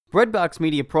Breadbox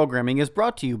Media programming is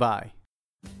brought to you by...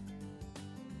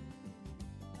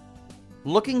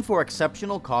 Looking for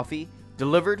exceptional coffee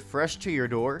delivered fresh to your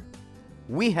door?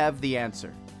 We have the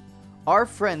answer. Our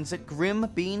friends at Grim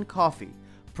Bean Coffee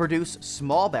produce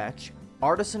small batch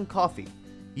artisan coffee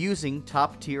using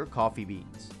top-tier coffee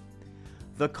beans.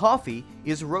 The coffee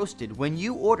is roasted when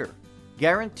you order,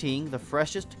 guaranteeing the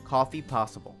freshest coffee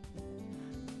possible.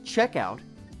 Check out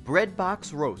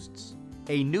Breadbox Roasts,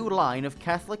 a new line of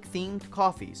Catholic-themed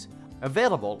coffees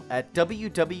available at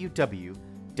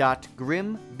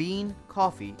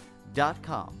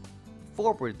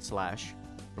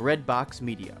www.grimbeancoffee.com/Breadbox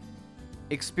Media.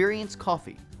 Experience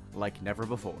coffee like never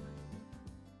before.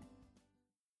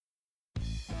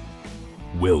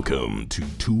 Welcome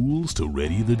to Tools to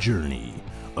Ready the Journey,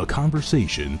 a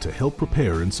conversation to help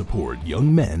prepare and support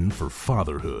young men for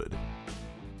fatherhood.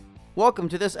 Welcome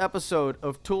to this episode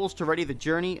of Tools to Ready the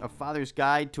Journey, a father's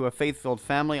guide to a faith-filled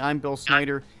family. I'm Bill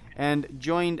Snyder, and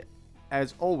joined,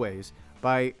 as always,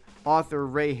 by author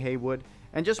Ray Haywood.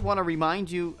 And just want to remind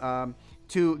you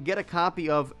to get a copy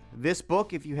of this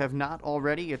book if you have not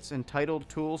already. It's entitled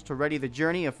Tools to Ready the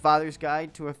Journey, a father's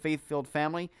guide to a faith-filled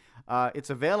family. It's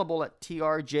available at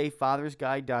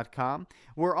trjfathersguide.com.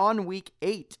 We're on week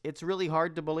 8. It's really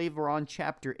hard to believe we're on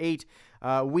chapter 8,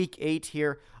 week 8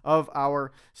 here of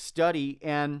our study.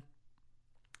 And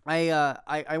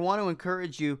I want to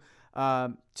encourage you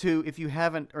to, if you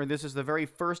haven't, or this is the very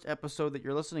first episode that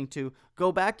you're listening to,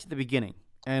 go back to the beginning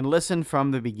and listen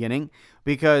from the beginning,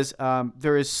 because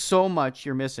there is so much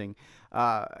you're missing.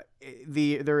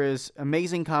 There is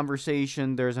amazing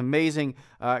conversation, there's amazing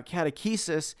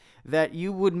catechesis that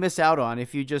you would miss out on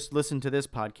if you just listen to this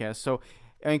podcast. So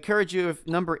I encourage you, if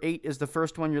number 8 is the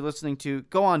first one you're listening to,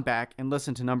 go on back and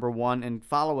listen to number 1 and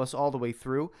follow us all the way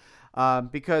through,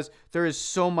 because there is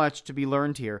so much to be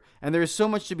learned here, and there is so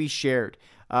much to be shared.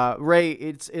 Ray,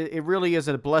 it really is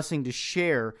a blessing to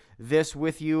share this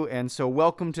with you, and so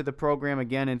welcome to the program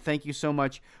again, and thank you so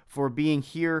much for being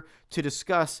here to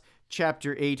discuss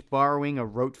Chapter 8, Borrowing a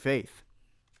Rote Faith.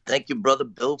 Thank you, Brother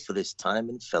Bill, for this time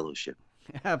and fellowship.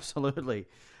 Absolutely.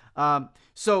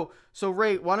 So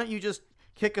Ray, why don't you just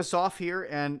kick us off here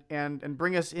and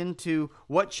bring us into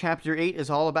what Chapter 8 is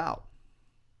all about?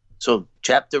 So,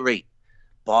 Chapter 8,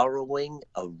 Borrowing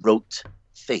a Rote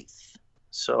Faith.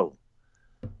 So,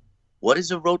 what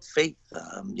is a rote faith?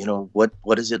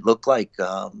 What does it look like?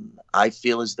 I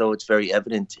feel as though it's very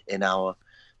evident in our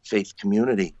faith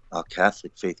community, our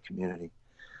Catholic faith community.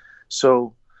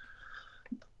 So,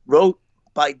 rote,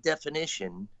 by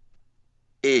definition,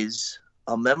 is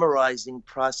a memorizing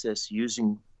process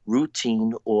using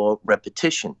routine or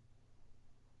repetition,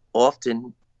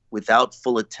 often without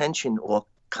full attention or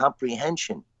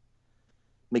comprehension,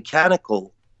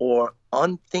 mechanical or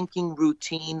unthinking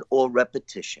routine or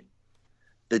repetition,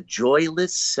 the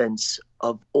joyless sense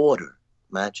of order.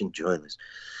 Imagine joyless.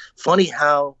 Funny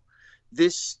how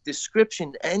this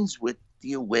description ends with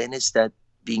the awareness that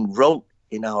being rote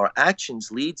in our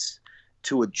actions leads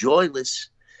to a joyless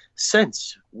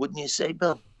sense. Wouldn't you say,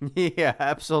 Bill? Yeah,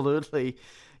 absolutely.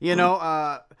 You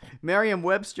know,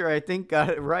 Merriam-Webster, I think, got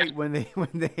it right when they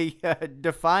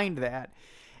defined that.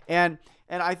 And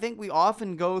I think we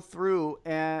often go through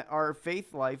our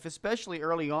faith life, especially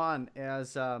early on,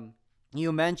 as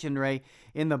you mentioned, Ray,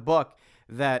 in the book,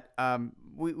 that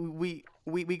we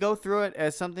go through it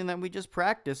as something that we just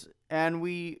practice, and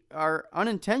we are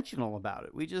unintentional about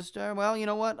it. We just, well, you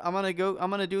know what? I'm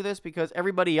gonna do this because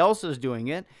everybody else is doing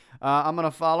it. I'm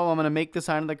gonna follow. I'm gonna make the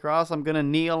sign of the cross. I'm gonna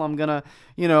kneel. I'm gonna,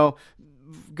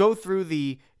 go through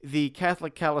the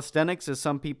Catholic calisthenics, as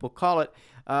some people call it,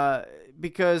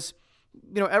 because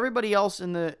everybody else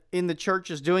in the church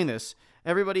is doing this.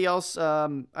 Everybody else, I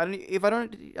don't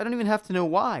even have to know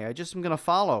why. I just am going to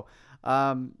follow,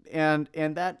 and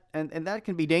that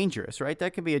can be dangerous, right?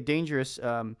 That can be a dangerous,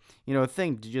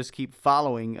 thing to just keep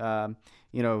following,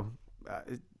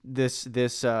 this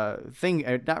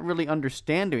thing, not really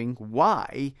understanding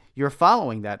why you're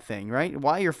following that thing, right?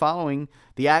 Why you're following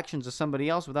the actions of somebody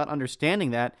else without understanding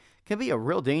that can be a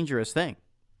real dangerous thing.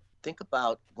 Think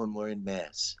about when we're in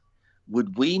Mass.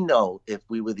 Would we know if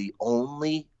we were the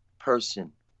only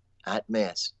person at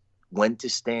Mass when to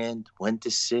stand, when to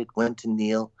sit, when to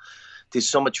kneel? There's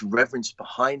so much reverence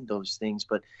behind those things,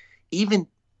 but even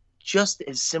just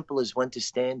as simple as when to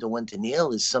stand or when to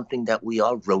kneel is something that we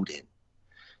are rote in.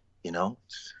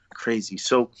 It's crazy.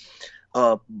 So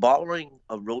borrowing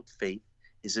a rote faith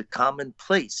is a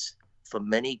commonplace for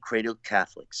many cradled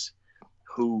Catholics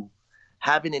who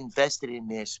haven't invested in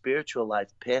their spiritual life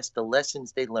past the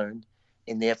lessons they learned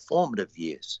in their formative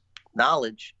years.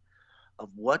 Knowledge of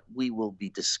what we will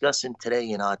be discussing today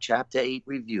in our Chapter 8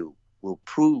 review will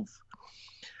prove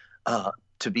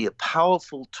to be a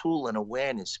powerful tool and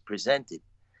awareness presented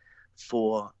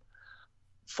for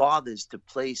fathers to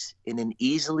place in an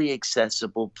easily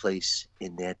accessible place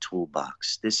in their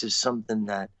toolbox. This is something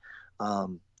that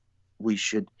we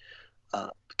should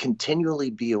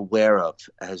continually be aware of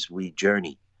as we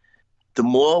journey. The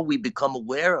more we become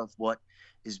aware of what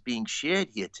is being shared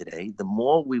here today, the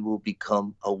more we will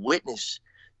become a witness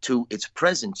to its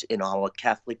presence in our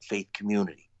Catholic faith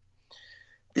community.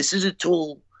 This is a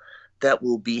tool that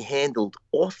will be handled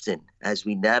often as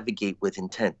we navigate with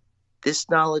intent. This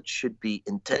knowledge should be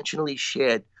intentionally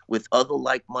shared with other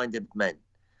like-minded men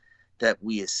that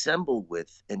we assemble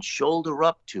with and shoulder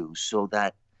up to, so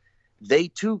that they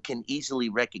too can easily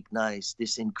recognize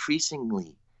this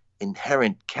increasingly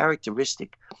inherent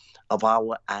characteristic of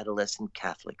our adolescent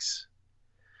Catholics.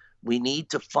 We need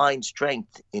to find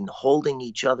strength in holding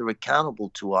each other accountable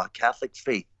to our Catholic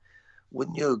faith.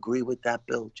 Wouldn't you agree with that,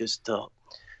 Bill? Just,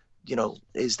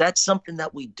 is that something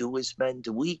that we do as men?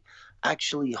 Do we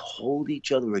actually hold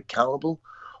each other accountable?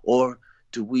 Or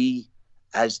do we,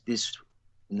 as this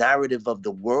narrative of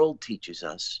the world teaches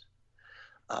us,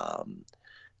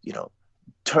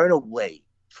 turn away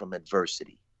from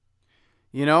adversity?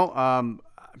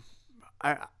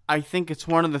 I think it's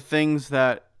one of the things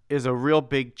that is a real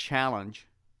big challenge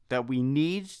that we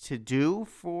need to do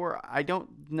I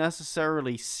don't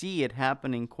necessarily see it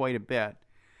happening quite a bit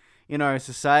in our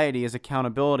society, as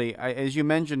accountability. As you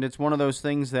mentioned, it's one of those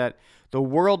things that the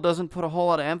world doesn't put a whole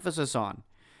lot of emphasis on.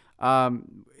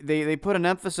 They put an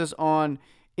emphasis on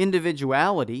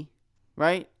individuality,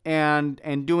 right?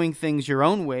 And doing things your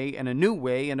own way, and a new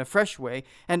way, and a fresh way.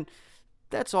 And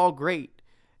that's all great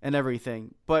and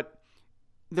everything. But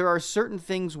there are certain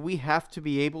things we have to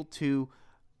be able to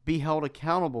be held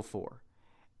accountable for.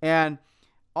 And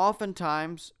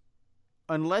oftentimes,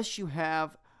 unless you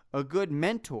have a good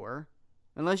mentor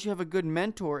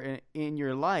in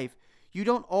your life, you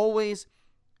don't always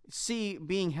see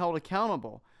being held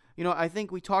accountable. I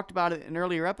think we talked about it in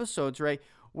earlier episodes, right?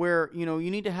 Where,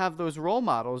 you need to have those role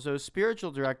models, those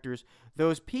spiritual directors,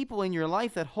 those people in your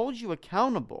life that hold you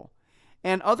accountable.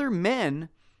 And other men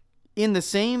in the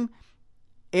same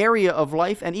area of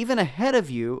life and even ahead of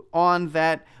you on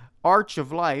that arch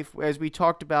of life, as we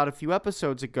talked about a few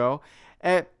episodes ago.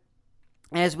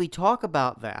 As we talk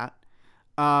about that,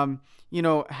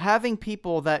 having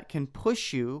people that can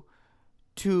push you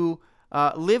to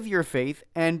live your faith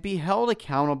and be held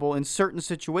accountable in certain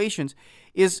situations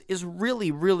is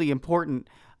really, really important.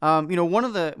 One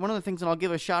of the things, and I'll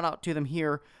give a shout out to them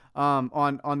here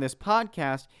on this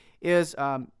podcast, is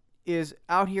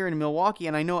out here in Milwaukee,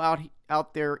 and I know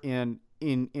out there in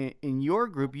your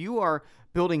group, you are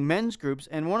building men's groups.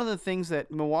 And one of the things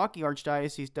that Milwaukee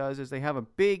Archdiocese does is they have a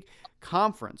big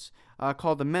conference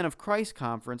called the Men of Christ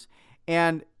Conference,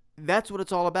 and that's what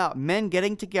it's all about. Men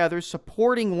getting together,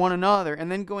 supporting one another,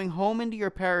 and then going home into your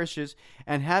parishes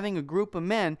and having a group of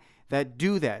men that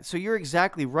do that. So you're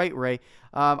exactly right, Ray.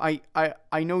 I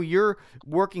know you're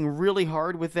working really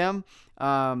hard with them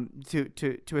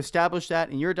to establish that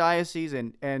in your diocese,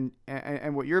 and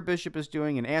what your bishop is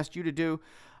doing and asked you to do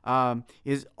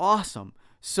is awesome.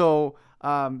 So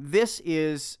this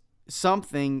is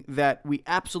something that we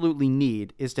absolutely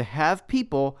need, is to have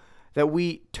people that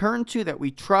we turn to, that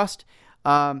we trust,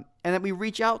 and that we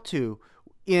reach out to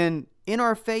in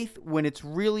our faith when it's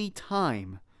really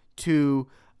time to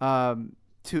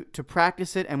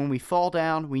practice it. And when we fall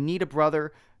down, we need a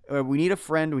brother, we need a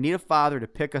friend, we need a father to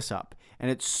pick us up. And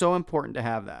it's so important to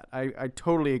have that. I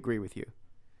totally agree with you.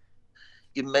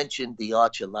 You mentioned the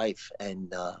Arch of Life,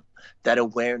 and that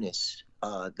awareness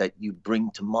that you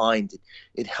bring to mind.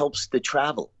 It helps the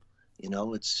travel.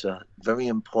 It's a very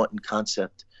important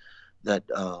concept that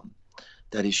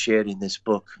is shared in this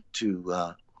book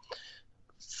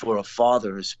for a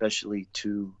father, especially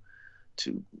to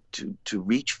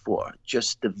reach for.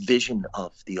 Just the vision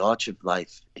of the Arch of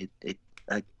Life.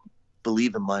 I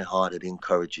believe in my heart it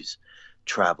encourages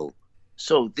travel.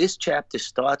 So this chapter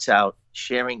starts out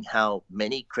sharing how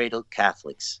many cradle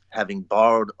Catholics, having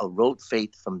borrowed a rote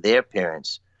faith from their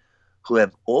parents, who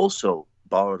have also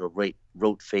borrowed a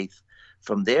rote faith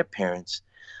from their parents,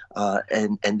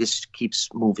 and this keeps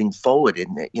moving forward,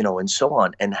 and so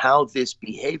on, and how this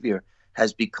behavior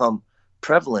has become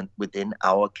prevalent within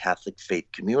our Catholic faith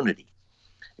community.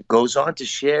 It goes on to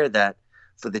share that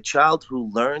for the child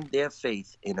who learned their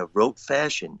faith in a rote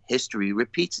fashion, history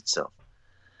repeats itself,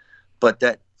 but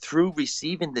that through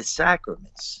receiving the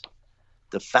sacraments,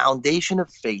 the foundation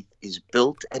of faith is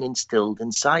built and instilled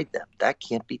inside them. That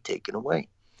can't be taken away.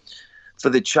 For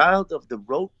the child of the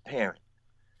rote parent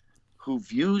who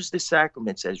views the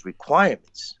sacraments as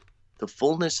requirements, the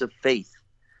fullness of faith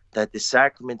that the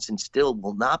sacraments instill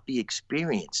will not be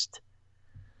experienced.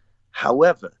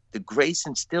 However, the grace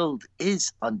instilled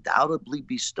is undoubtedly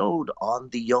bestowed on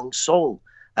the young soul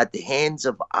at the hands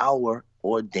of our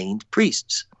ordained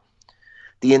priests.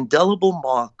 The indelible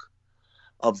mark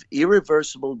of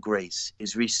irreversible grace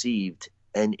is received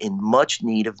and in much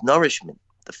need of nourishment.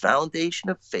 The foundation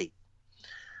of faith,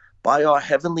 by our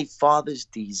Heavenly Father's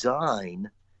design,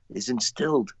 is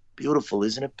instilled. Beautiful,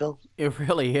 isn't it, Bill? It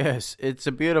really is. It's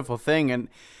a beautiful thing, and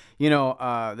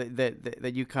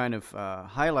that you kind of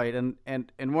highlight. And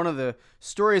one of the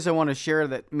stories I want to share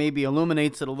that maybe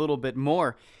illuminates it a little bit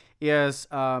more is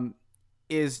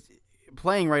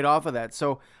playing right off of that.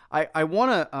 So I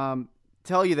want to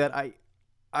tell you that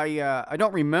I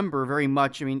don't remember very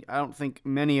much. I mean, I don't think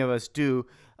many of us do.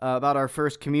 About our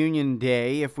first communion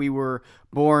day, if we were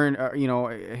born,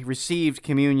 received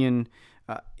communion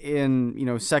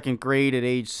in, second grade at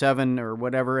age 7 or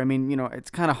whatever. I mean, it's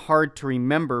kind of hard to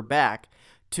remember back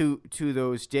to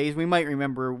those days. We might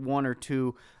remember one or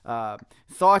two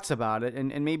thoughts about it,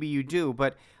 and maybe you do.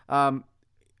 But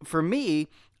for me,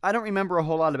 I don't remember a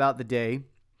whole lot about the day.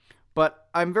 But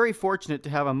I'm very fortunate to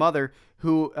have a mother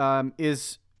who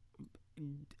is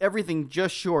everything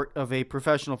just short of a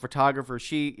professional photographer.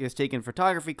 She has taken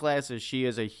photography classes. She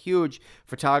is a huge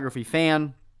photography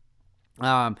fan.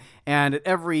 And at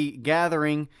every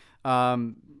gathering,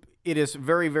 it is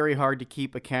very, very hard to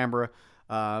keep a camera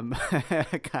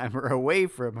away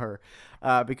from her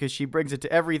because she brings it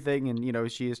to everything,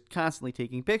 and she is constantly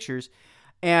taking pictures.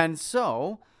 And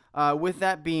so, with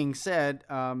that being said,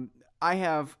 I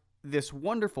have this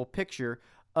wonderful picture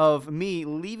of me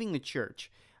leaving the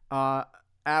church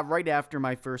right after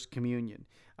my first communion,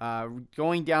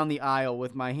 going down the aisle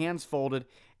with my hands folded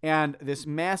and this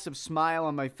massive smile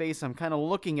on my face. I'm kind of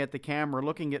looking at the camera,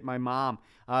 looking at my mom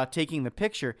taking the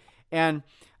picture. And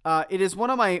it is one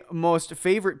of my most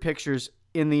favorite pictures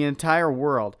in the entire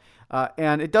world.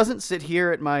 And it doesn't sit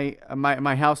here at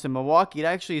my house in Milwaukee. It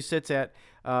actually sits at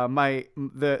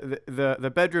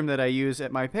the bedroom that I use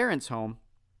at my parents' home,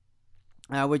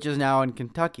 which is now in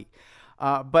Kentucky.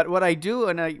 But what I do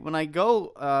when I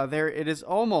go there, it is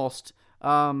almost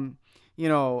hard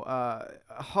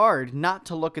not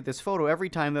to look at this photo every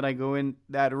time that I go in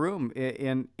that room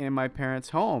in my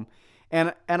parents' home,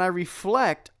 and I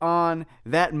reflect on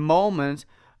that moment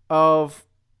of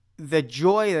the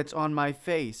joy that's on my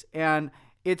face. And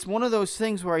it's one of those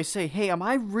things where I say, hey, am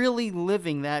I really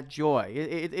living that joy?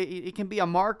 It can be a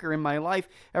marker in my life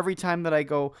every time that I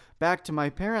go back to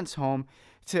my parents' home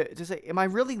to say, am I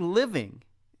really living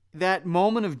that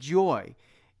moment of joy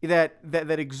that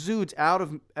exudes out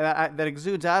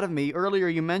of me? Earlier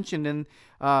you mentioned in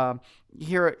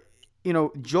here,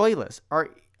 joyless.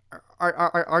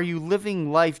 Are you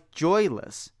living life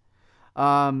joyless?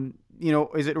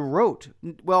 Is it rote?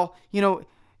 Well,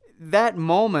 that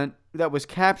moment that was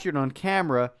captured on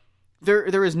camera,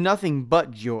 there is nothing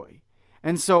but joy.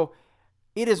 And so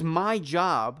it is my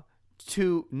job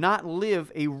to not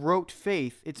live a rote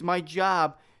faith. It's my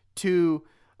job to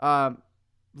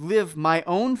live my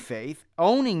own faith,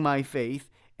 owning my faith,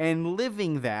 and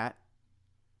living that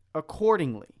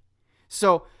accordingly.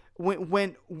 So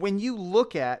when you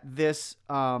look at this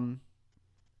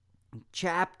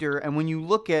chapter, and when you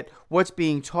look at what's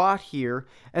being taught here,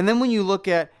 and then when you look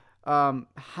at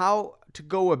how to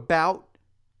go about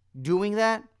doing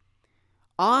that,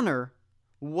 honor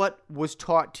what was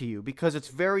taught to you, because it's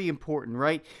very important,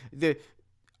 right?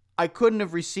 I couldn't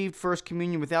have received First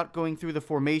Communion without going through the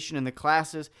formation and the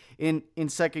classes in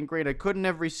second grade. I couldn't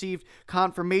have received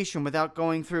confirmation without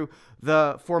going through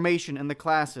the formation and the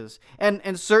classes.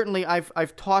 And certainly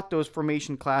I've taught those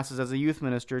formation classes as a youth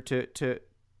minister to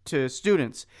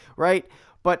students, right?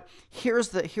 But here's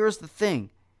the thing.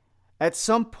 At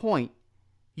some point,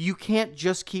 you can't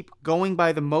just keep going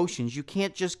by the motions. You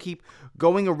can't just keep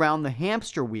going around the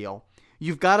hamster wheel.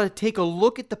 You've got to take a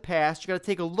look at the past. You got to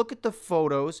take a look at the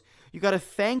photos. You got to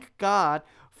thank God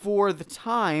for the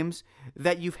times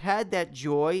that you've had that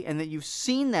joy and that you've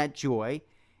seen that joy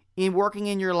in working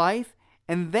in your life,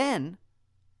 and then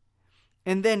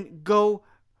go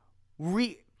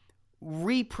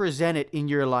represent it in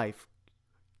your life.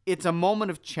 It's a moment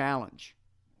of challenge.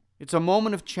 It's a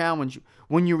moment of challenge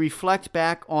when you reflect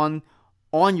back on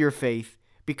your faith,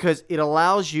 because it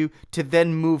allows you to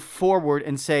then move forward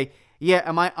and say, yeah,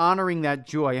 am I honoring that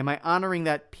joy? Am I honoring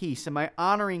that peace? Am I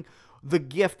honoring the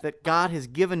gift that God has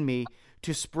given me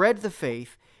to spread the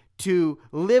faith, to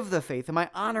live the faith? Am I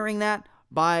honoring that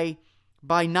by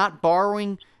not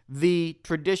borrowing the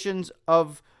traditions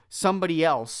of somebody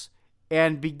else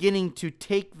and beginning to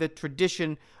take the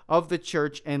tradition of the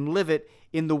church and live it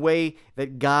in the way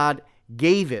that God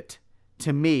gave it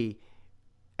to me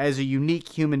as a unique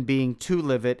human being to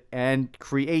live it and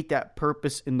create that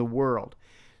purpose in the world.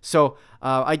 So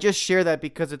I just share that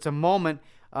because it's a moment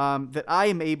that I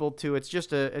am able to, it's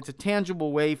a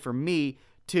tangible way for me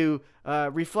to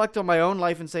reflect on my own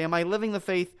life and say, am I living the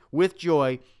faith with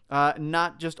joy,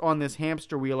 not just on this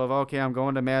hamster wheel of, okay, I'm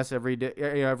going to Mass every day,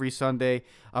 every Sunday,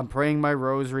 I'm praying my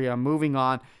rosary, I'm moving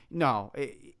on. No,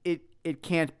 it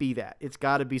can't be that. It's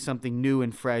got to be something new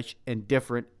and fresh and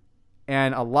different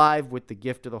and alive with the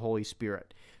gift of the Holy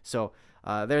Spirit. So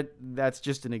that's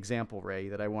just an example, Ray,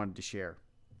 that I wanted to share.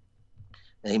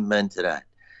 Amen to that.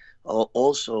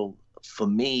 Also, for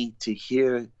me to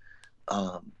hear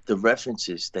the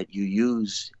references that you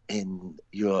use in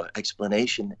your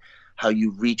explanation, how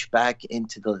you reach back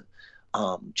into the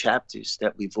chapters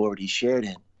that we've already shared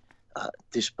in,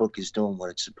 this book is doing what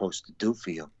it's supposed to do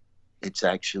for you. It's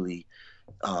actually,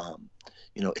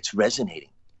 it's resonating.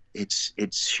 It's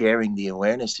sharing the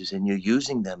awarenesses, and you're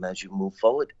using them as you move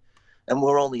forward. And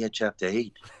we're only at chapter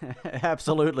 8.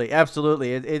 Absolutely.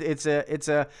 It's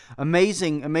a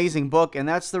amazing book, and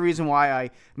that's the reason why I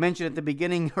mention at the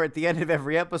beginning or at the end of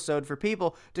every episode for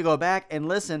people to go back and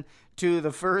listen to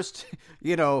the first,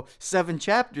 7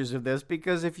 chapters of this,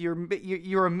 because if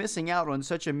you're missing out on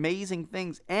such amazing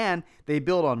things, and they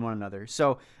build on one another.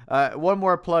 So one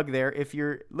more plug there. If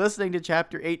you're listening to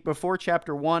chapter 8 before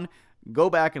chapter 1, go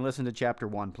back and listen to chapter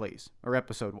 1, please, or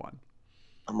episode 1.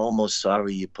 I'm almost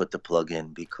sorry you put the plug in,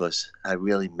 because I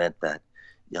really meant that.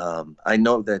 I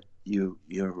know that you're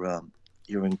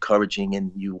encouraging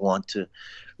and you want to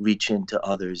reach into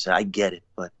others. I get it,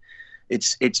 but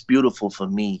it's beautiful for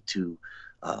me to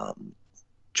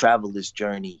travel this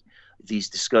journey, these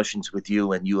discussions with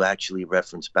you, and you actually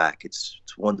reference back. It's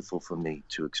wonderful for me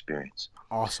to experience.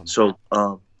 Awesome. So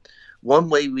one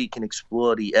way we can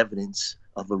explore the evidence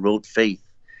of a rote faith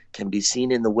can be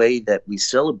seen in the way that we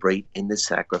celebrate in the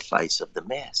sacrifice of the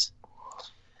Mass.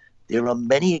 There are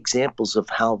many examples of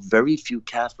how very few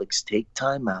Catholics take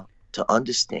time out to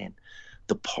understand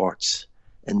the parts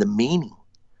and the meaning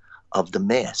of the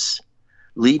Mass,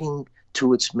 leading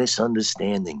to its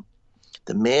misunderstanding.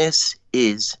 The Mass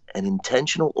is an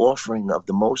intentional offering of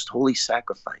the most holy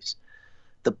sacrifice,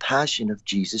 the Passion of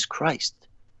Jesus Christ,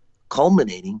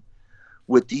 culminating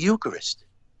with the Eucharist,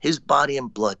 his body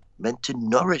and blood meant to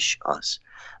nourish us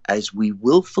as we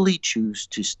willfully choose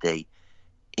to stay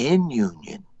in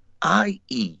union,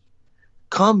 i.e.,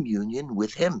 communion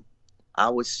with him.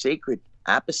 Our sacred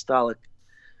apostolic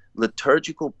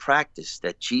liturgical practice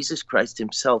that Jesus Christ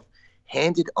himself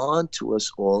handed on to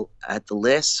us all at the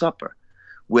Last Supper,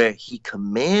 where he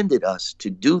commanded us to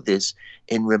do this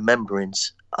in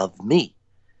remembrance of me,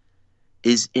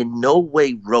 is in no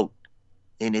way rote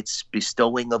in its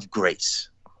bestowing of grace.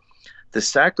 The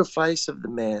sacrifice of the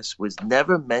Mass was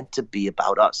never meant to be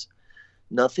about us.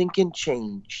 Nothing can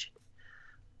change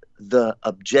the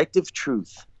objective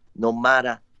truth, no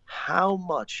matter how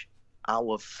much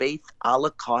our faith a la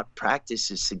carte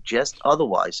practices suggest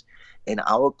otherwise in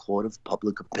our court of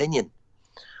public opinion.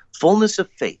 Fullness of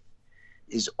faith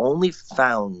is only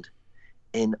found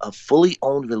in a fully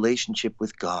owned relationship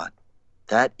with God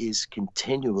that is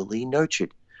continually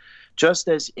nurtured. Just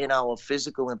as in our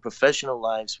physical and professional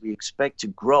lives, we expect to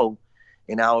grow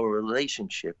in our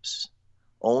relationships,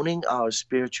 owning our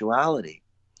spirituality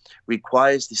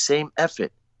requires the same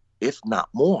effort, if not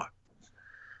more.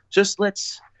 Just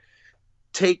let's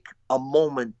take a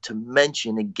moment to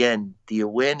mention again the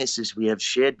awarenesses we have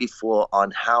shared before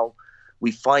on how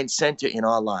we find center in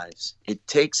our lives. It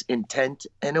takes intent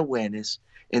and awareness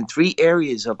in 3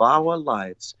 areas of our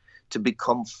lives to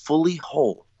become fully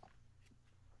whole.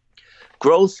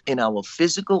 Growth in our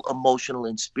physical, emotional,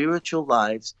 and spiritual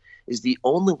lives is the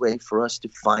only way for us to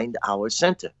find our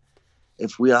center.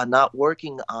 If we are not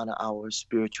working on our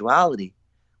spirituality,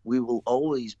 we will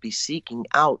always be seeking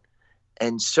out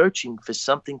and searching for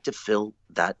something to fill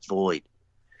that void.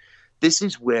 This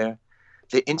is where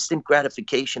the instant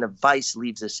gratification of vice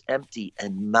leaves us empty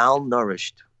and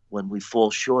malnourished when we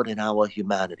fall short in our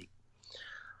humanity.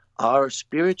 Our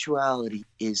spirituality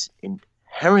is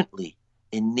inherently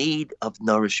in need of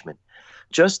nourishment,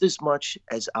 just as much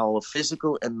as our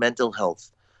physical and mental health,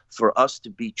 for us to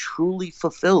be truly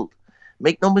fulfilled.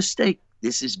 Make no mistake,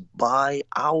 this is by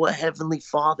our Heavenly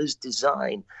Father's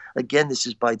design. Again, this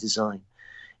is by design.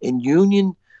 In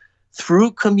union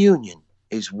through communion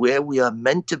is where we are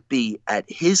meant to be at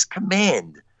his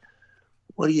command.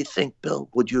 What do you think, Bill?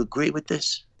 Would you agree with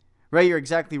this? Ray, you're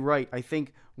exactly right. I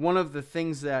think one of the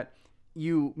things that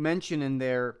you mention in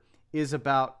there is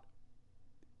about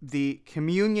the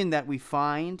communion that we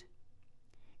find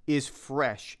is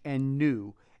fresh and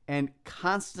new and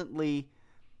constantly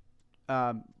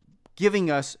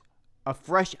giving us a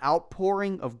fresh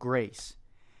outpouring of grace.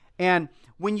 And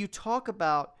when you talk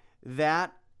about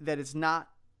that it's not,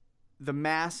 the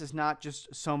Mass is not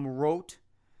just some rote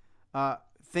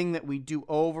thing that we do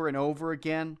over and over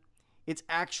again. It's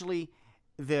actually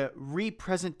the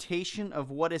representation of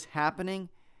what is happening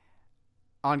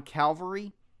on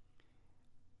Calvary.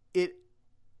 It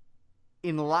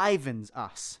enlivens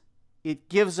us. It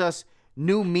gives us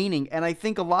new meaning. And I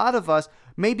think a lot of us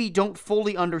maybe don't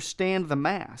fully understand the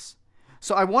Mass.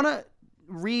 So I want to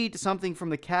read something from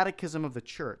the Catechism of the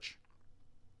Church.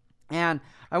 And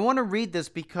I want to read this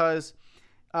because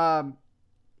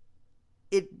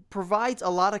it provides a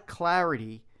lot of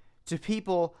clarity to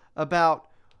people about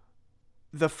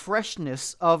the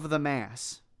freshness of the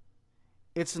Mass.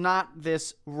 It's not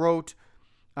this rote,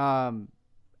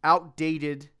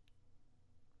 outdated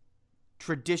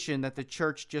tradition that the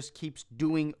church just keeps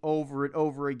doing over and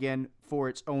over again for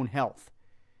its own health.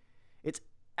 It's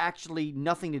actually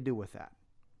nothing to do with that.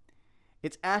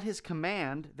 It's at his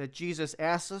command that Jesus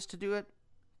asks us to do it,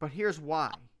 but here's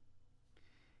why.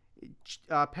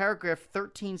 Paragraph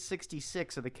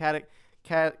 1366 of the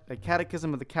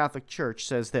Catechism of the Catholic Church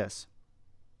says this: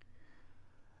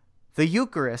 "The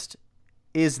Eucharist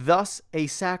is thus a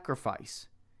sacrifice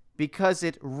because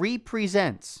it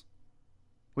represents,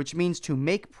 which means to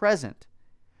make present,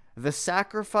 the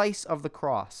sacrifice of the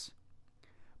cross,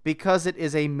 because it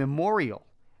is a memorial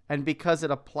and because it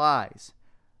applies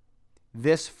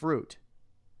this fruit.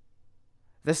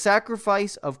 The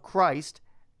sacrifice of Christ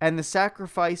and the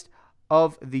sacrifice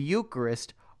of the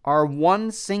Eucharist are one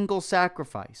single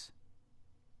sacrifice.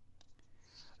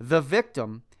 The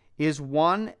victim is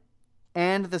one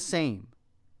and the same.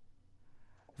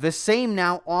 The same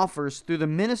now offers through the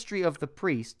ministry of the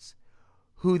priests,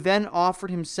 who then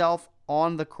offered himself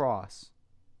on the cross.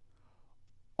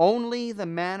 Only the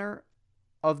manner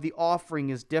of the offering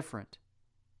is different.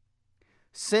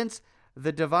 Since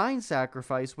the divine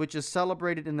sacrifice, which is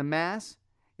celebrated in the Mass,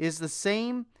 is the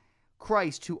same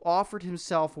Christ who offered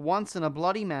himself once in a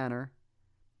bloody manner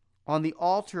on the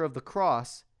altar of the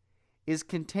cross, is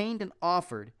contained and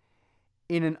offered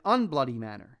in an unbloody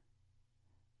manner.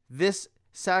 This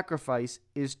sacrifice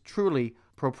is truly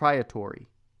propitiatory."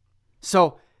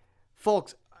 So,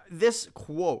 folks, this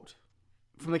quote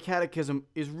from the Catechism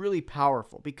is really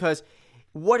powerful, because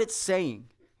what it's saying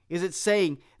is it's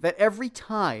saying that every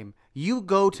time you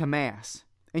go to Mass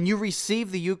and you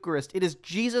receive the Eucharist, it is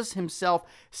Jesus himself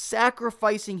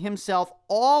sacrificing himself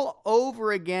all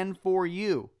over again for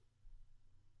you.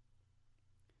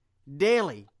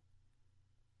 Daily,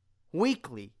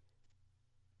 weekly,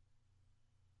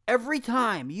 every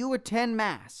time you attend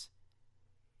Mass,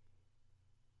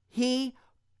 he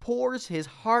pours his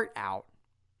heart out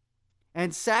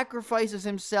and sacrifices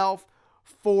himself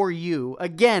for you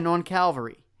again on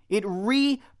Calvary. It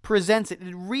represents it.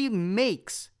 It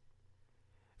remakes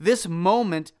this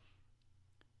moment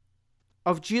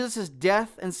of Jesus'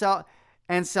 death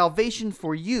and salvation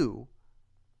for you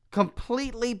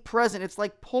completely present. It's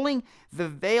like pulling the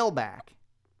veil back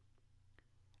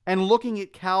and looking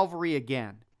at Calvary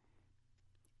again.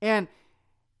 And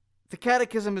the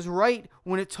Catechism is right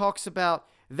when it talks about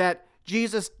that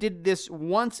Jesus did this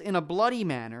once in a bloody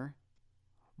manner,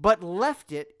 but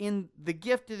left it in the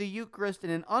gift of the Eucharist in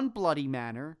an unbloody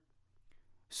manner,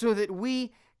 so that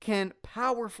we can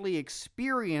powerfully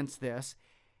experience this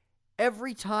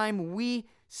every time we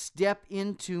step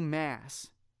into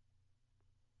Mass.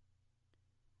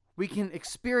 We can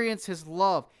experience his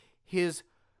love, his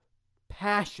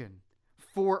passion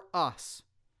for us.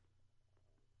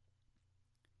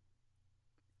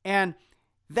 And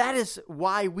that is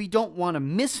why we don't want to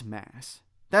miss Mass.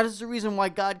 That is the reason why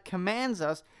God commands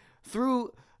us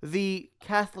through the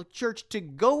Catholic Church to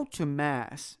go to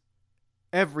Mass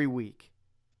every week.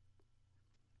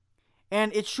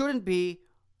 And it shouldn't be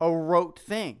a rote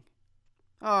thing.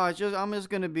 I'm just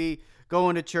going to be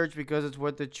going to church because it's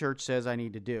what the church says I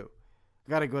need to do. I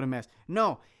got to go to Mass.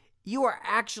 No, you are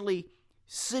actually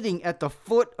sitting at the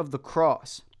foot of the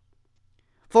cross.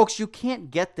 Folks, you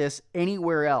can't get this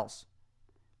anywhere else.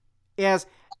 As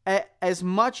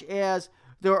much as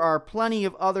there are plenty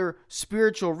of other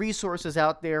spiritual resources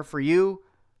out there for you,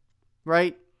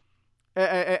 right?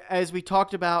 As we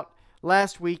talked about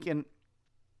last week in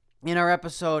our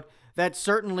episode, that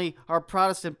certainly our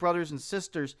Protestant brothers and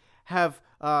sisters have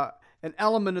an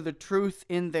element of the truth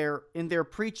in their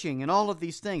preaching and all of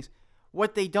these things.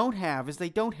 What they don't have is they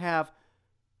don't have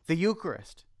the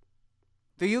Eucharist.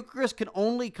 The Eucharist can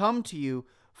only come to you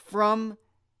from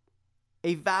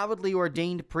a validly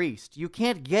ordained priest. You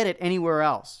can't get it anywhere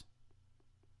else.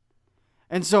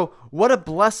 And so, what a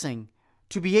blessing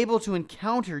to be able to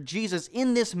encounter Jesus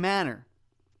in this manner,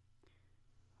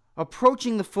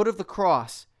 approaching the foot of the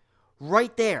cross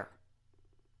right there.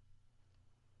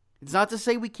 It's not to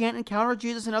say we can't encounter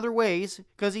Jesus in other ways,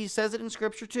 because he says it in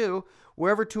Scripture too.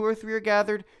 Wherever 2 or 3 are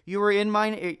gathered, you are in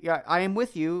my. I am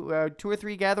with you. 2 or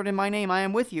 3 gathered in my name, I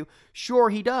am with you. Sure,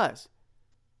 he does.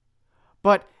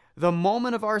 But the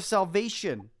moment of our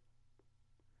salvation,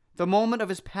 the moment of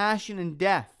his passion and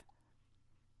death,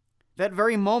 that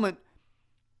very moment,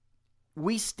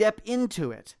 we step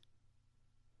into it.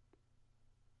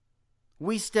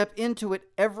 We step into it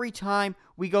every time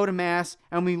we go to Mass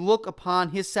and we look upon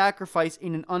his sacrifice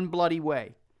in an unbloody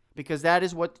way. Because that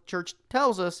is what the church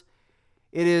tells us.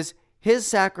 It is his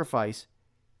sacrifice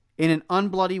in an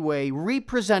unbloody way,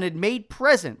 represented, made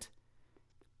present,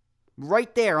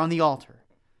 right there on the altar.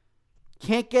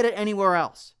 Can't get it anywhere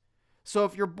else. So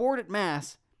if you're bored at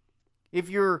Mass, if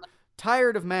you're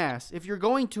tired of Mass, if you're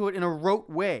going to it in a rote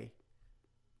way,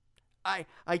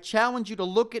 I challenge you to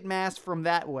look at Mass from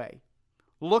that way.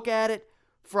 Look at it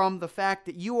from the fact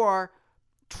that you are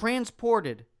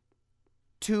transported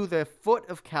to the foot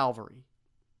of Calvary.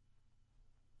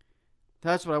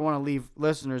 That's what I want to leave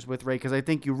listeners with, Ray, because I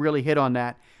think you really hit on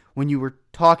that when you were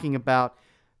talking about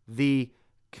the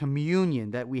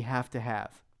communion that we have to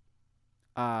have.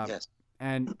 Yes.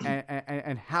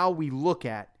 And how we look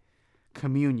at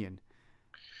communion.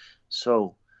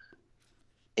 So,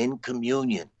 in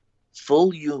communion,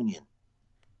 full union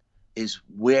is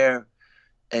where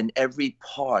and every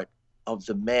part of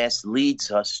the Mass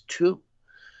leads us to.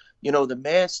 You know, the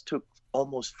Mass took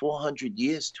almost 400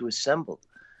 years to assemble,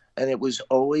 and it was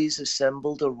always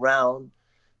assembled around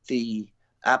the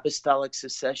apostolic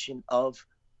succession of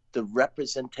the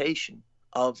representation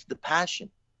of the Passion.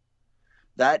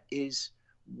 That is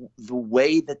the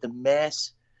way that the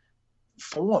Mass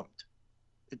formed.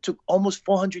 It took almost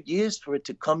 400 years for it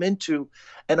to come into,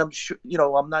 and I'm sure, you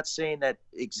know, I'm not saying that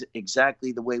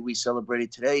exactly the way we celebrate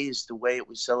it today is the way it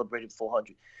was celebrated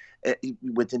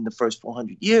within the first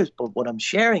 400 years. But what I'm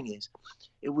sharing is,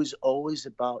 it was always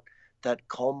about that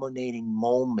culminating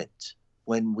moment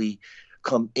when we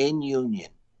come in union,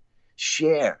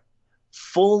 share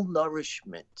full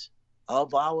nourishment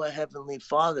of our Heavenly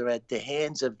Father at the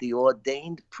hands of the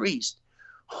ordained priest,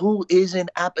 who is in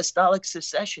apostolic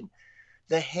succession.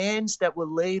 The hands that were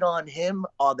laid on him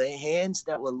are the hands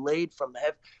that were laid from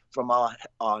heaven, from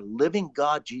our living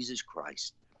God, Jesus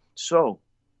Christ. So,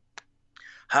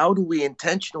 how do we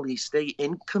intentionally stay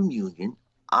in communion,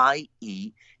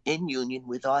 i.e., in union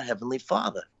with our Heavenly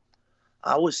Father?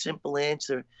 Our simple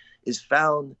answer is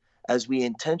found as we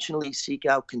intentionally seek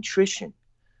out contrition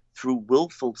through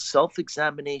willful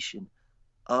self-examination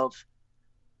of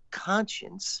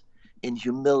conscience in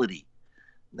humility.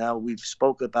 Now, we've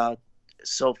spoke about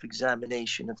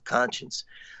self-examination of conscience.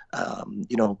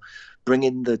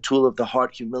 Bringing the tool of the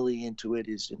heart, humility, into it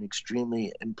is an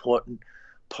extremely important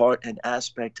part and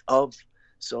aspect of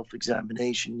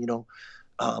self-examination.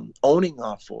 Owning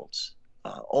our faults,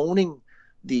 owning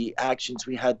the actions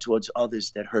we had towards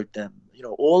others that hurt them.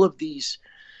 All of these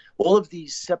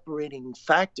separating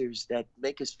factors that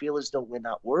make us feel as though we're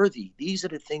not worthy. These are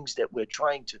the things that we're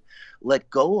trying to let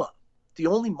go of. The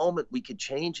only moment we could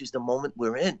change is the moment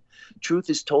we're in. Truth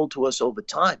is told to us over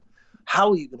time.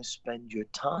 How are you going to spend your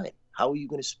time? How are you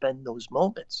going to spend those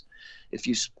moments? If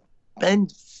you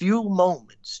spend few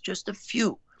moments, just a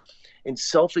few, in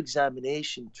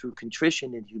self-examination through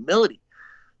contrition and humility,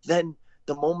 then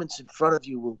the moments in front of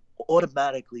you will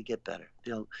automatically get better.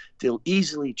 They'll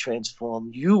easily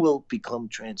transform. You will become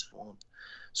transformed.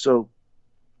 So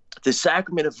the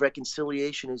sacrament of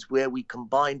reconciliation is where we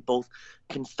combine both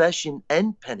confession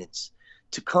and penance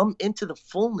to come into the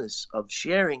fullness of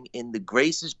sharing in the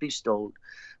graces bestowed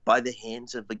by the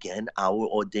hands of, again, our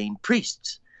ordained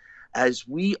priests, as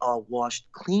we are washed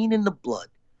clean in the blood,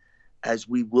 as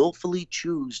we willfully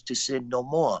choose to sin no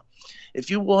more. If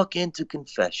you walk into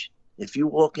confession, if you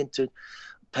walk into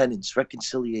penance,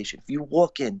 reconciliation, if you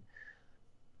walk in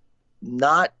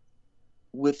not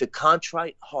with a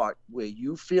contrite heart where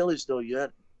you feel as though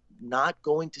you're not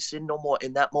going to sin no more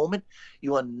in that moment,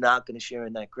 you are not going to share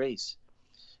in that grace.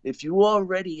 If you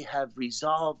already have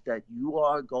resolved that you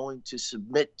are going to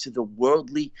submit to the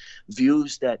worldly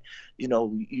views that,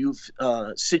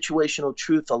 situational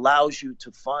truth allows you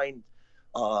to find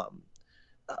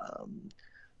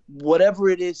whatever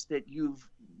it is that you've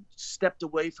stepped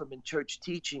away from in church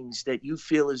teachings that you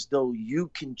feel as though you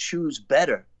can choose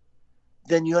better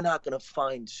then you're not going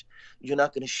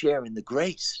to share in the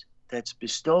grace that's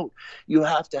bestowed. You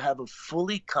have to have a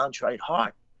fully contrite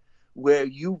heart where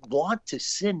you want to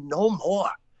sin no more.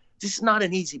 This is not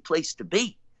an easy place to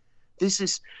be. This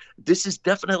is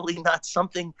definitely not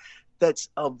something that's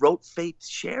a rote faith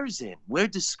shares in. We're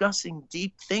discussing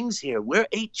deep things here. We're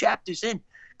 8 chapters in.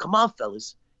 Come on,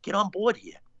 fellas, get on board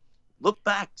here. Look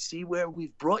back, see where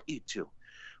we've brought you to.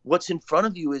 What's in front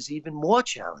of you is even more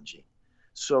challenging.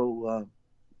 So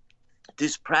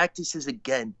this practice is,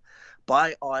 again,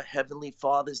 by our Heavenly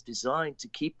Father's design to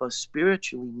keep us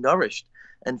spiritually nourished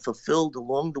and fulfilled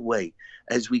along the way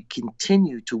as we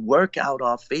continue to work out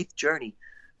our faith journey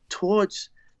towards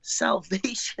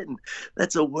salvation.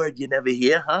 That's a word you never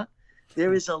hear, huh?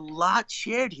 There is a lot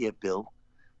shared here, Bill.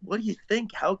 What do you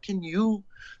think? How can you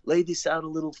lay this out a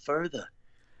little further?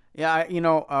 Yeah,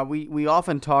 we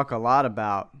often talk a lot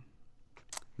about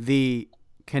the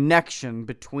connection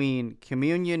between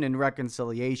communion and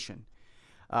reconciliation.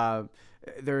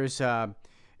 There's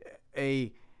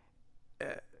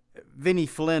Vinnie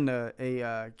Flynn,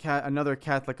 another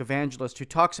Catholic evangelist, who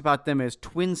talks about them as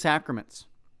twin sacraments.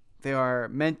 They are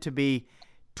meant to be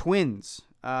twins,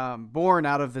 born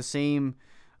out of the same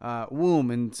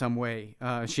womb in some way,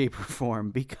 shape, or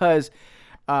form, because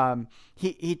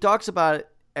he talks about it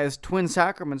as twin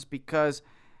sacraments because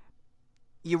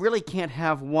you really can't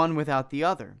have one without the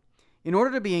other. In order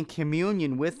to be in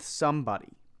communion with somebody,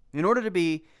 in order to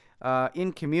be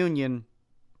in communion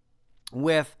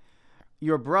with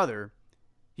your brother,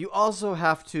 you also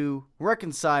have to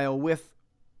reconcile with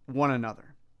one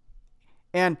another.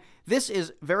 And this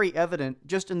is very evident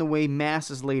just in the way Mass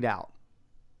is laid out.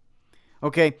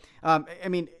 Okay,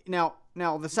 now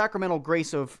the sacramental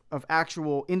grace of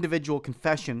actual individual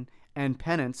confession and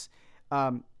penance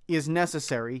is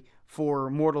necessary for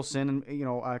mortal sin,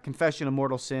 and confession of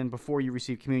mortal sin before you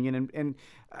receive communion. And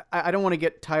I don't want to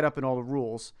get tied up in all the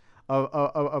rules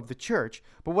of the church,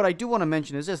 but what I do want to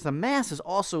mention is this: the Mass is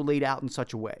also laid out in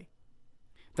such a way.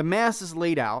 The Mass is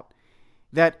laid out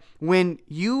that when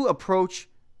you approach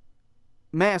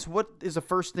Mass, what is the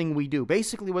first thing we do?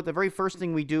 Basically, what the very first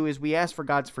thing we do is we ask for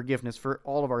God's forgiveness for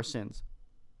all of our sins.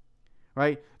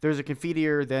 Right? There's a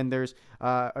Confiteor, then there's,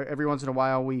 every once in a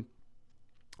while, we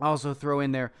also throw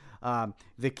in there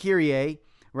the Kyrie,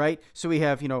 right? So we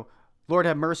have, Lord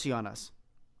have mercy on us.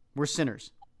 We're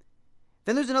sinners.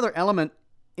 Then there's another element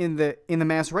in the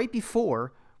Mass right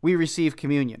before we receive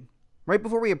communion, right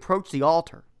before we approach the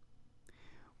altar.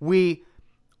 We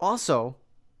also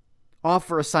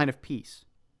offer a sign of peace.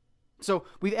 So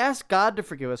we've asked God to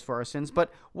forgive us for our sins,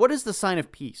 but what is the sign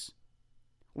of peace?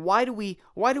 Why do we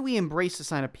embrace the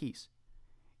sign of peace?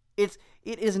 It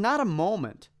is not a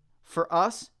moment for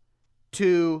us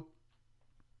to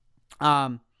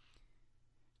say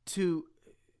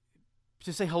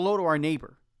hello to our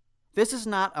neighbor. This is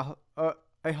not a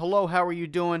hello, how are you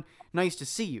doing? Nice to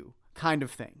see you kind of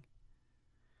thing.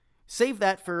 Save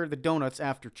that for the donuts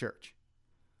after church.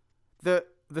 The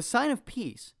sign of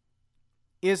peace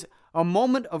is a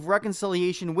moment of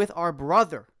reconciliation with our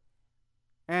brother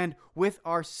and with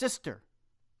our sister.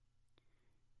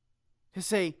 To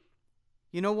say,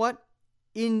 you know what?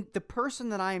 In the person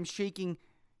that I am shaking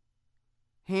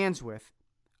hands with,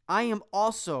 I am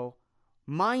also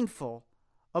mindful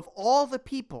of all the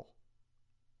people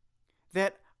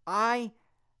that I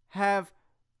have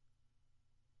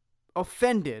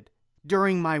offended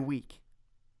during my week,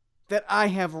 that I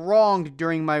have wronged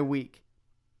during my week.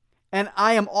 And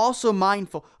I am also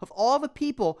mindful of all the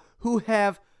people who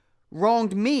have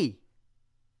wronged me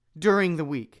during the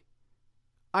week.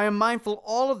 I am mindful of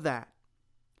all of that.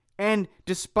 And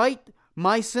despite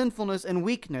my sinfulness and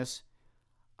weakness,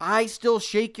 I still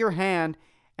shake your hand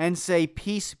and say,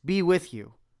 peace be with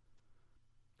you.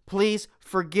 Please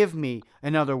forgive me,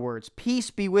 in other words.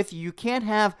 Peace be with you. You can't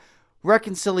have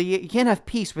reconciliation. You can't have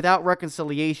peace without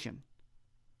reconciliation.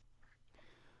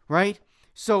 Right?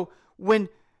 So when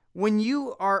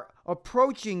you are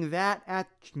approaching that at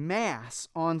Mass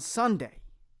on Sunday,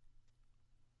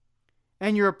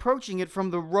 and you're approaching it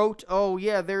from the rote, oh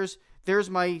yeah, there's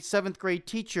my 7th grade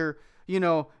teacher,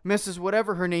 Mrs.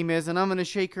 whatever her name is, and I'm going to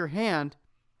shake her hand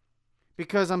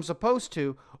because I'm supposed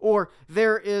to, or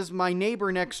there is my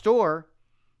neighbor next door,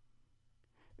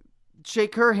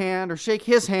 shake her hand or shake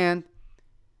his hand,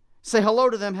 say hello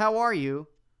to them, how are you?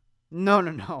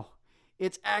 No.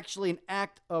 It's actually an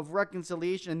act of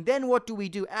reconciliation. And then what do we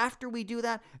do? After we do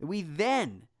that, we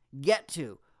then get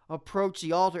to approach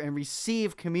the altar and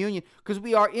receive communion because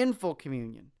we are in full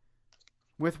communion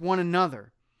with one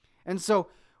another. And so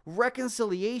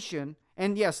reconciliation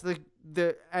And yes,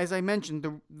 the as I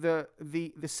mentioned,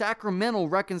 the sacramental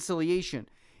reconciliation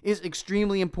is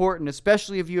extremely important,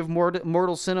 especially if you have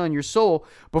mortal sin on your soul.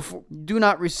 Before, do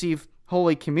not receive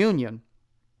Holy Communion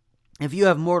if you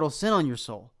have mortal sin on your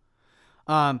soul.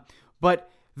 But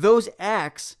those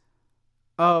acts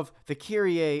of the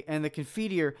Kyrie and the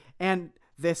Confiteor and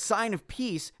the sign of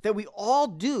peace that we all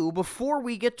do before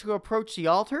we get to approach the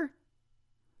altar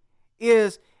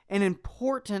is an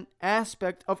important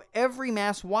aspect of every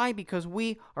Mass. Why? Because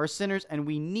we are sinners and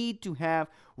we need to have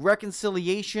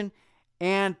reconciliation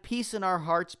and peace in our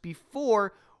hearts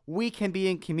before we can be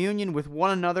in communion with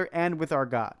one another and with our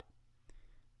God.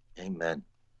 Amen.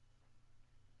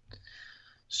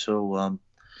 So,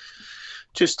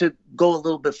 just to go a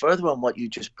little bit further on what you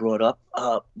just brought up,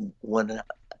 when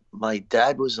my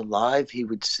dad was alive, he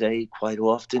would say quite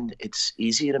often, it's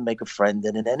easier to make a friend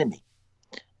than an enemy.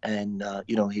 And,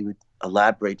 he would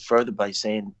elaborate further by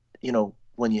saying,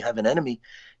 when you have an enemy,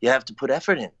 you have to put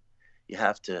effort in. You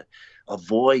have to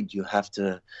avoid, you have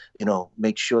to,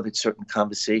 make sure that certain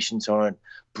conversations aren't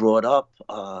brought up.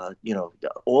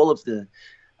 All of the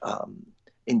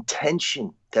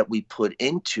intention that we put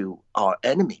into our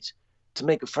enemies. To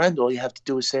make a friend, all you have to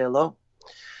do is say hello.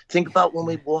 Think about when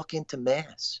we walk into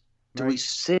Mass. Do we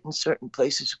sit in certain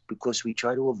places because we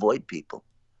try to avoid people?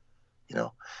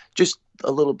 Just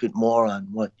a little bit more on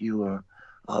what you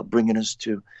are bringing us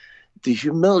to. The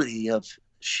humility of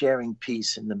sharing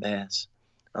peace in the Mass.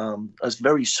 A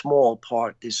very small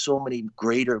part. There's so many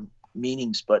greater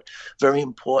meanings, but very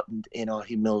important in our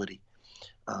humility.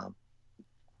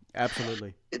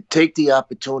 Absolutely. Take the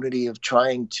opportunity of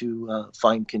trying to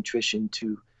find contrition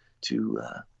to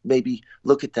maybe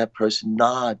look at that person,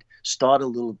 nod, start a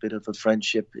little bit of a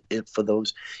friendship. If for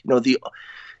those,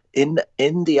 in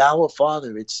the Our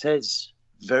Father, it says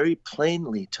very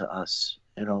plainly to us,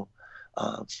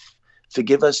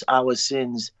 forgive us our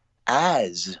sins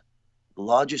as the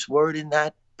largest word in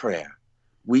that prayer.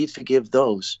 We forgive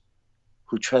those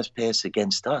who trespass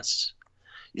against us.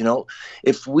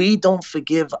 If we don't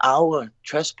forgive our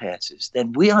trespasses,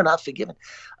 then we are not forgiven.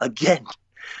 Again,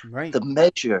 the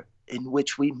measure in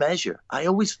which we measure. I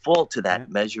always fall to that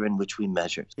measure in which we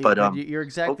measure. But you're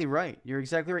exactly right. You're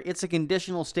exactly right. It's a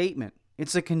conditional statement.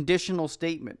 It's a conditional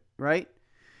statement, right?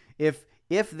 If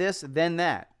this, then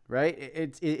that,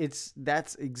 right?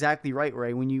 That's exactly right,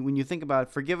 Ray. When you think about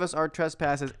it, forgive us our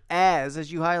trespasses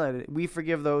as you highlighted it, we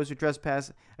forgive those who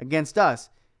trespass against us.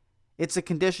 It's a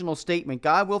conditional statement.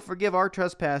 God will forgive our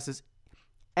trespasses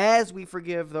as we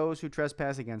forgive those who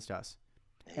trespass against us.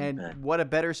 Amen. And what a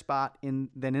better spot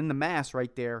than in the Mass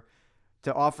right there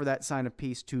to offer that sign of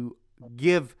peace, to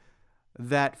give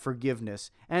that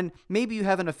forgiveness. And maybe you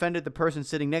haven't offended the person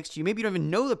sitting next to you. Maybe you don't even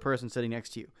know the person sitting next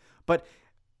to you. But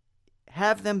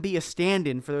have them be a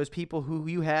stand-in for those people who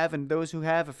you have and those who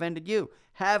have offended you.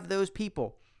 Have those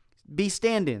people be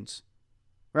stand-ins,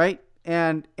 right?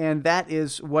 And that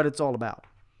is what it's all about.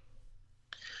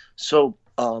 So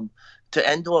to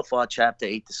end off our Chapter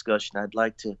 8 discussion, I'd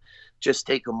like to just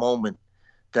take a moment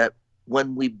that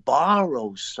when we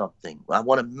borrow something, I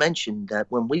want to mention that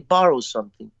when we borrow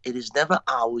something, it is never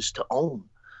ours to own,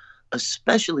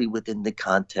 especially within the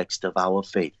context of our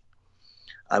faith.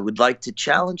 I would like to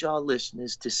challenge our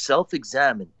listeners to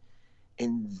self-examine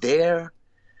in their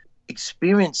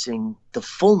experiencing the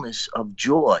fullness of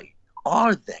joy.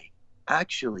 Are they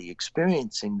actually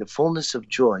experiencing the fullness of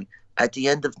joy at the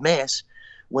end of Mass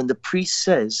when the priest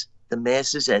says the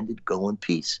Mass is ended, go in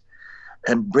peace,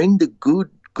 and bring the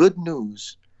good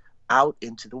news out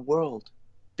into the world?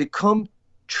 Become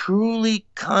truly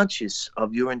conscious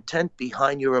of your intent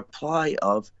behind your reply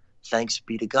of thanks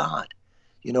be to God.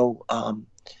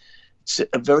 It's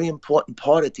a very important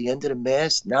part at the end of the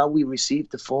Mass. Now we receive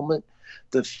the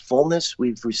fullness.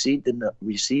 We've received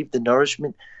the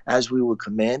nourishment as we were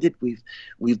commanded.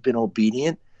 We've been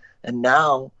obedient, and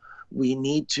now we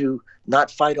need to not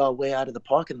fight our way out of the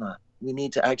parking lot. We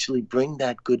need to actually bring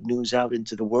that good news out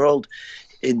into the world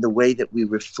in the way that we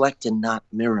reflect and not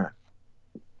mirror.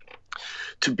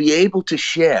 To be able to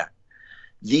share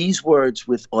these words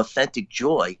with authentic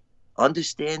joy,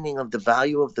 understanding of the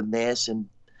value of the Mass, and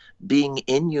being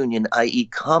in union, i.e.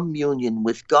 communion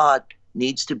with God,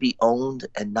 needs to be owned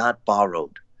and not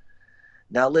borrowed.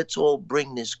 Now let's all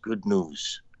bring this good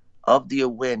news of the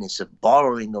awareness of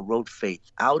borrowing a rote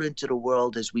faith out into the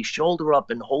world as we shoulder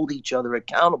up and hold each other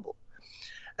accountable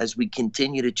as we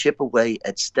continue to chip away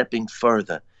at stepping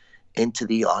further into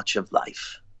the arch of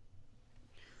life.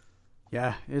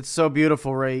 Yeah, it's so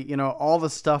beautiful, Ray. All the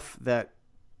stuff that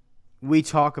we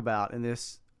talk about in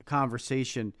this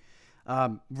conversation,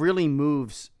 really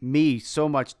moves me so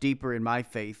much deeper in my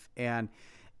faith. And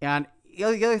the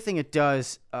other thing it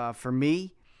does for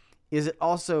me is it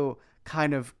also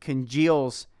kind of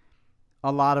congeals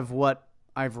a lot of what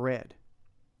I've read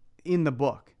in the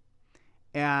book.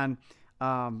 And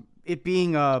it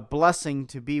being a blessing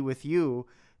to be with you,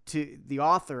 to the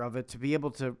author of it, to be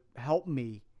able to help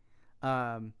me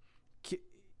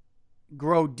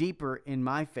grow deeper in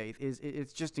my faith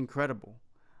it's just incredible.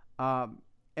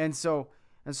 And so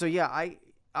yeah, I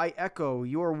echo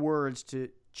your words to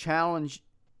challenge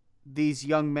these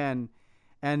young men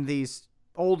and these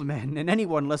old men and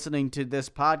anyone listening to this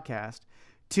podcast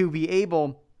to be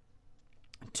able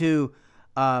to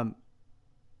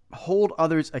hold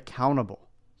others accountable,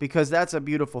 because that's a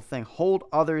beautiful thing. Hold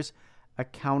others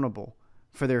accountable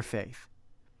for their faith.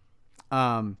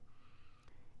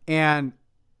 And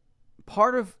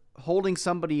part of holding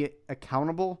somebody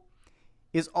accountable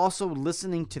is also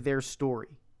listening to their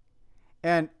story.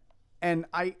 And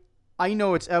I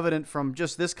know it's evident from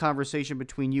just this conversation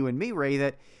between you and me, Ray,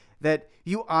 that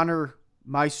you honor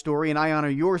my story and I honor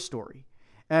your story.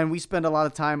 And we spend a lot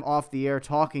of time off the air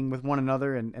talking with one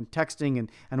another and texting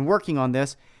and working on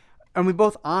this. And we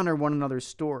both honor one another's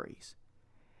stories.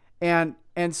 And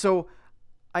so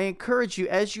I encourage you,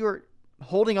 as you're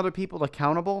holding other people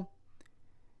accountable,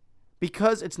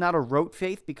 because it's not a rote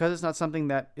faith, because it's not something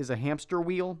that is a hamster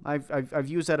wheel. I've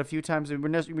used that a few times.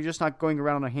 We're just not going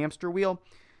around on a hamster wheel.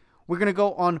 We're going to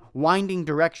go on winding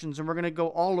directions, and we're going to go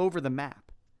all over the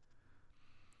map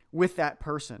with that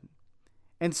person.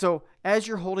 And so as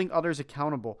you're holding others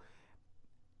accountable,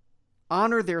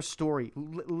 honor their story.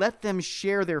 Let them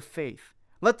share their faith.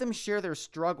 Let them share their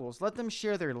struggles. Let them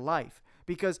share their life,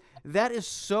 because that is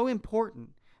so important,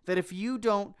 that if you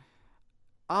don't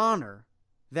honor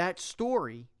that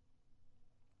story,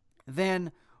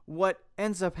 then what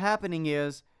ends up happening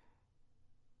is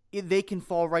they can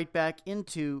fall right back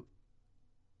into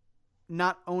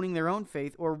not owning their own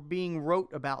faith or being rote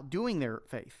about doing their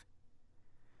faith,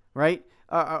 right?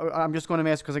 I'm just going to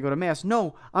Mass because I go to Mass.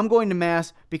 No, I'm going to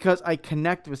Mass because I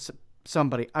connect with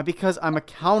somebody, because I'm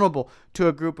accountable to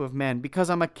a group of men, because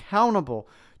I'm accountable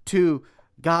to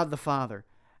God the Father,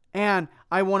 and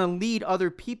I want to lead other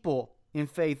people in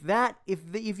faith. That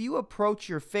if you approach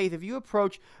your faith, if you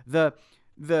approach the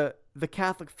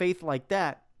Catholic faith like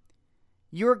that,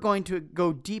 you're going to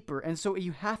go deeper. And so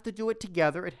you have to do it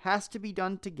together. It has to be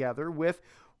done together with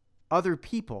other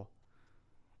people.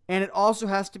 And it also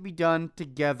has to be done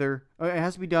together. It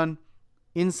has to be done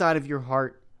inside of your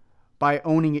heart by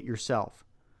owning it yourself.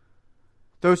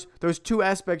 Those two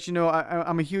aspects,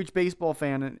 I'm a huge baseball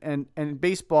fan, and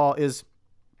baseball is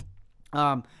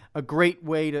a great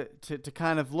way to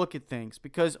kind of look at things,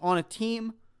 because on a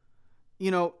team,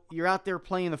 you're out there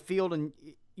playing the field and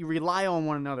you rely on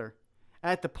one another.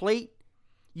 At the plate,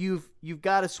 you've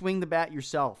got to swing the bat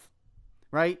yourself,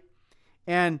 right?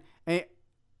 And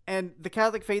the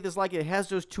Catholic faith is like it has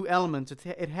those two elements.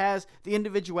 It has the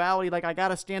individuality, like I got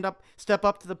to step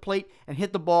up to the plate and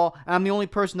hit the ball. I'm the only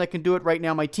person that can do it right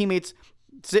now. My teammates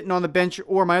sitting on the bench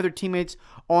or my other teammates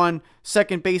on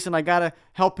second base, and I got to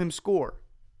help him score.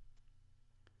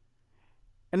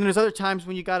 And then there's other times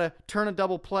when you got to turn a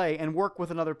double play and work with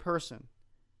another person.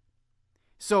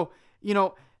 So,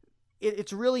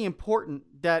 it's really important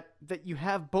that you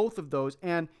have both of those.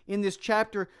 And in this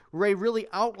chapter, Ray really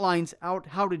outlines out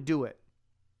how to do it.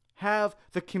 Have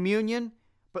the communion,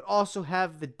 but also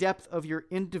have the depth of your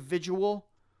individual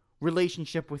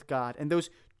relationship with God. And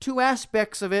those two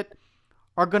aspects of it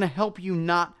are going to help you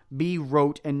not be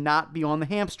rote and not be on the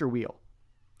hamster wheel.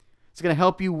 It's going to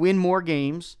help you win more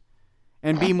games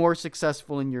and be more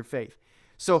successful in your faith.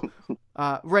 So,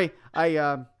 Ray,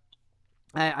 I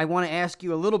want to ask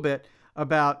you a little bit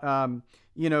about, I want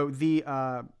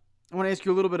to ask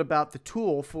you a little bit about the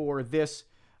tool for this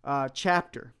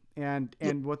chapter and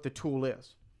what the tool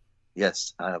is.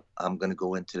 Yes, I'm going to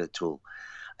go into the tool.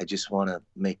 I just want to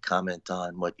make comment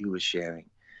on what you were sharing.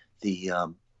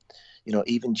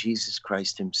 Even Jesus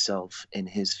Christ himself in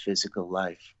his physical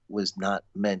life was not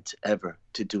meant ever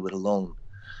to do it alone.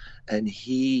 And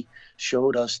he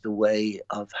showed us the way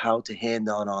of how to hand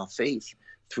on our faith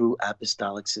through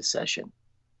apostolic succession.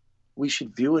 We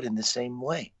should view it in the same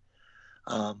way.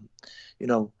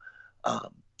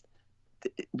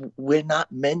 We're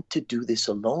not meant to do this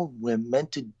alone. We're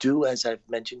meant to do, as I've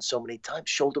mentioned so many times,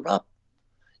 shoulder up,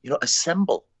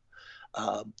 assemble,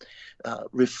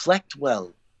 reflect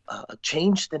well,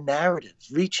 change the narrative,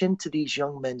 reach into these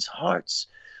young men's hearts.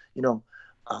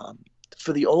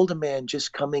 For the older man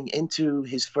just coming into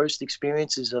his first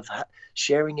experiences of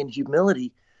sharing in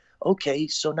humility, Okay,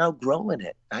 so now grow in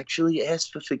it. Actually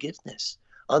ask for forgiveness.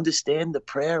 Understand the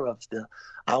prayer of the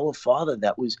Our Father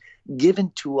that was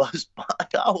given to us by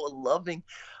our loving,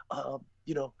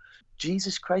 you know,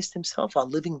 Jesus Christ himself, our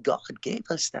living God, gave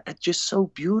us that. It's just so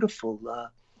beautiful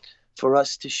for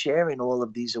us to share in all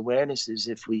of these awarenesses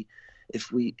if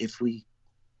we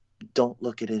don't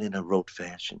look at it in a rote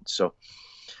fashion. So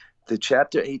the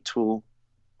chapter 8 tool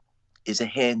is a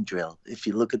hand drill. If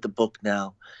you look at the book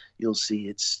now, you'll see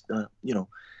it's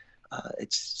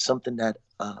it's something that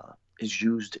is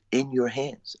used in your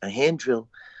hands. A hand drill.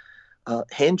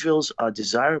 Hand drills are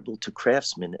desirable to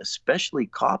craftsmen, especially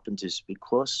carpenters,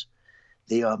 because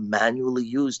they are manually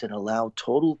used and allow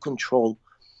total control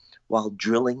while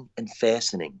drilling and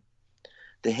fastening.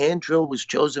 The hand drill was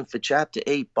chosen for chapter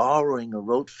 8, borrowing a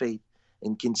rote faith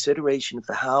in consideration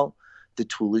for how the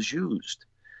tool is used.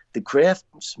 The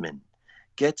craftsman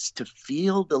gets to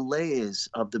feel the layers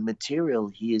of the material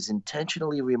he is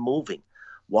intentionally removing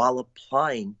while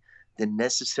applying the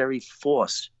necessary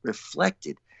force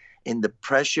reflected in the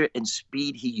pressure and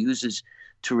speed he uses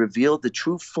to reveal the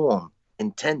true form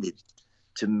intended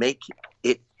to make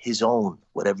it his own,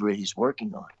 whatever he's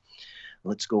working on.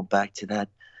 Let's go back to that,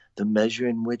 the measure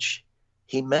in which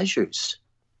he measures.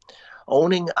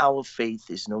 Owning our faith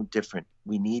is no different.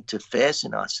 We need to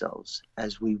fasten ourselves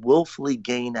as we willfully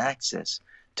gain access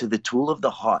to the tool of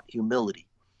the heart, humility,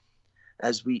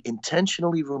 as we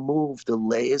intentionally remove the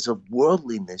layers of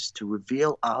worldliness to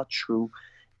reveal our true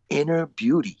inner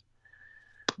beauty,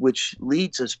 which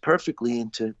leads us perfectly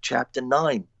into chapter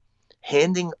 9,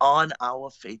 handing on our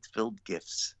faith-filled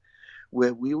gifts,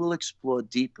 where we will explore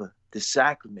deeper the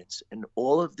sacraments and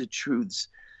all of the truths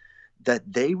that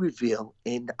they reveal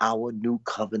in our new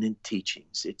covenant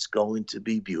teachings. It's going to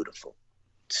be beautiful.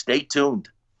 Stay tuned.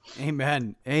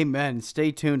 Amen. Amen.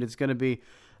 Stay tuned. It's going to be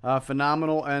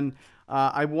phenomenal. And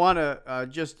I want to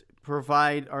just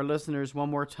provide our listeners one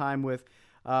more time with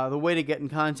the way to get in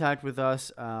contact with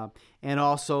us and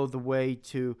also the way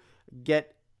to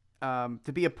get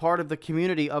to be a part of the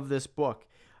community of this book.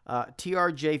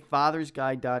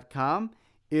 trjfathersguide.com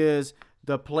is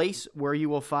the place where you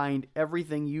will find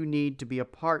everything you need to be a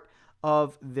part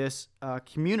of this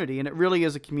community. And it really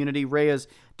is a community. Ray has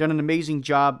done an amazing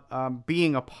job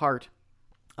being a part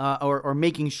or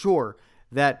making sure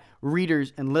that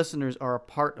readers and listeners are a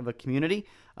part of a community.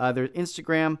 There's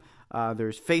Instagram,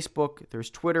 there's Facebook, there's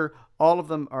Twitter. All of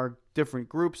them are different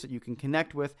groups that you can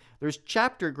connect with. There's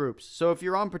chapter groups. So if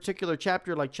you're on a particular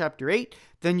chapter like chapter 8,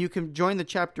 then you can join the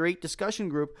chapter 8 discussion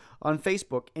group on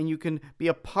Facebook, and you can be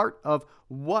a part of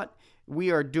what we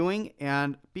are doing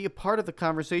and be a part of the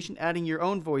conversation, adding your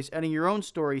own voice, adding your own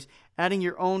stories, adding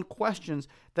your own questions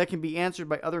that can be answered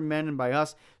by other men and by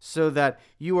us, so that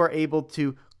you are able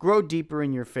to grow deeper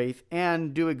in your faith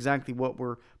and do exactly what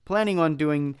we're planning on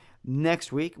doing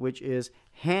next week, which is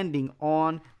handing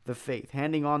on the faith,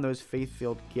 handing on those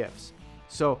faith-filled gifts.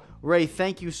 So, Ray,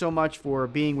 thank you so much for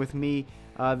being with me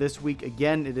this week.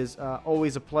 Again, it is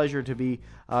always a pleasure to be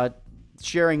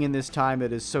sharing in this time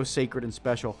that is so sacred and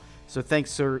special. So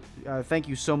thanks, sir. Thank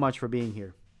you so much for being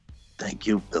here. Thank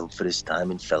you, Bill, for this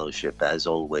time in fellowship, as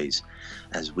always,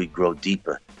 as we grow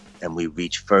deeper and we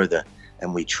reach further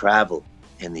and we travel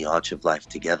in the arch of life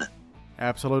together.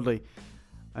 Absolutely.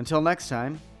 Until next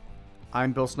time,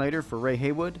 I'm Bill Snyder for Ray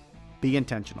Haywood. Be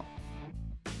intentional.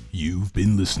 You've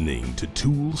been listening to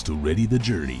Tools to Ready the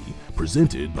Journey,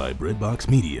 presented by Breadbox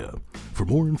Media. For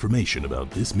more information about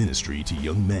this ministry to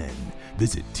young men,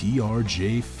 visit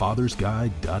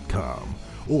trjfathersguide.com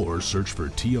or search for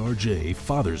TRJ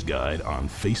Father's Guide on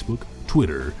Facebook,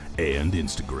 Twitter, and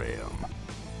Instagram.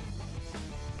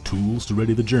 Tools to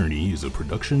Ready the Journey is a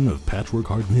production of Patchwork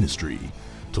Heart Ministry.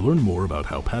 To learn more about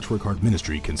how Patchwork Heart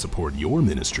Ministry can support your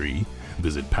ministry,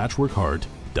 visit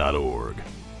patchworkheart.org.